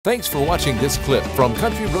Thanks for watching this clip from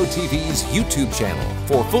Country Road TV's YouTube channel.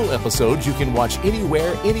 For full episodes you can watch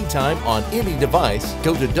anywhere, anytime, on any device.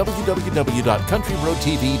 Go to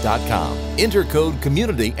www.countryroadtv.com. Enter code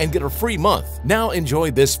COMMUNITY and get a free month. Now enjoy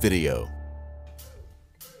this video.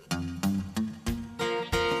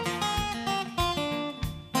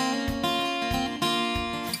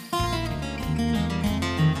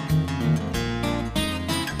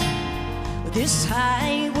 This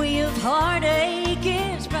highway of heartache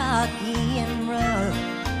is rocky and rough,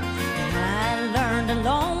 and I learned a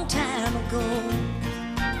long time ago,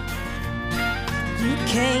 you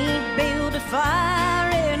can't build a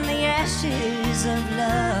fire in the ashes of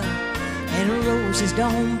love, and roses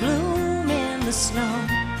don't bloom in the snow.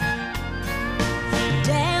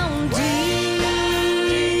 Down deep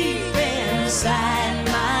inside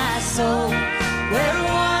my soul, where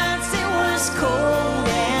once it was cold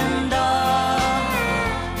and dark,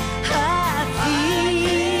 I feel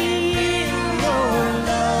your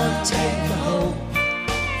love take a hold,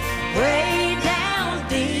 way down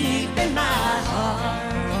deep in my heart.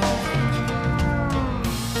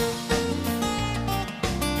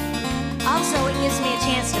 Also, it gives me a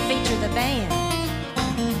chance to feature the band.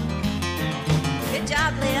 Good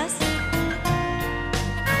job, Liz.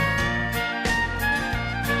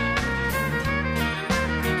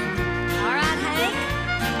 All right, Hank.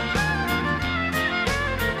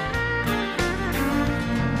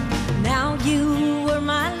 Now you were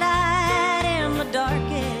my light in the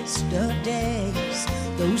darkest of days.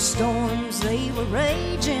 Those storms, they were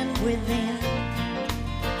raging within.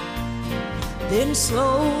 Then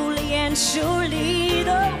slowly and surely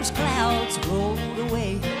those clouds rolled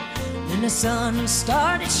away, and the sun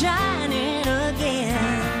started shining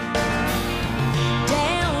again.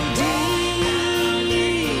 Down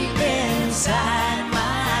deep inside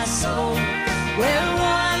my soul, where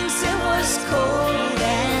once it was cold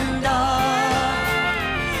and dark,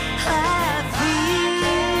 I feel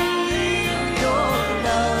your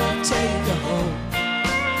love take a hold,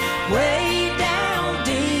 way down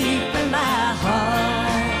deep in my heart.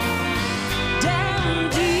 Down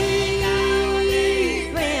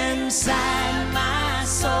deep inside my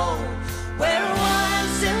soul, where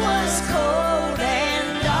once it was cold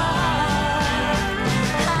and dark,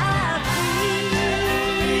 I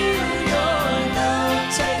feel your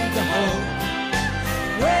love take a hold,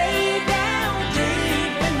 way down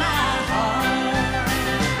deep in my heart.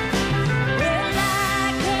 Well, I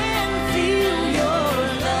can feel your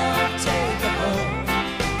love take a hold,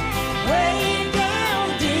 way down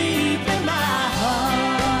deep in my heart.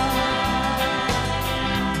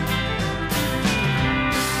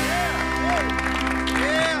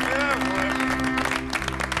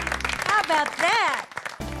 How about that?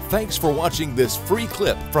 Thanks for watching this free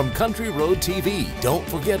clip from Country Road TV. Don't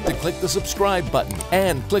forget to click the subscribe button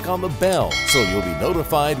and click on the bell so you'll be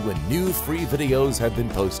notified when new free videos have been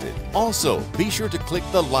posted. Also, be sure to click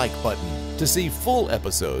the like button. To see full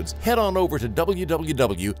episodes, head on over to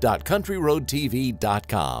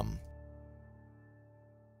www.countryroadtv.com.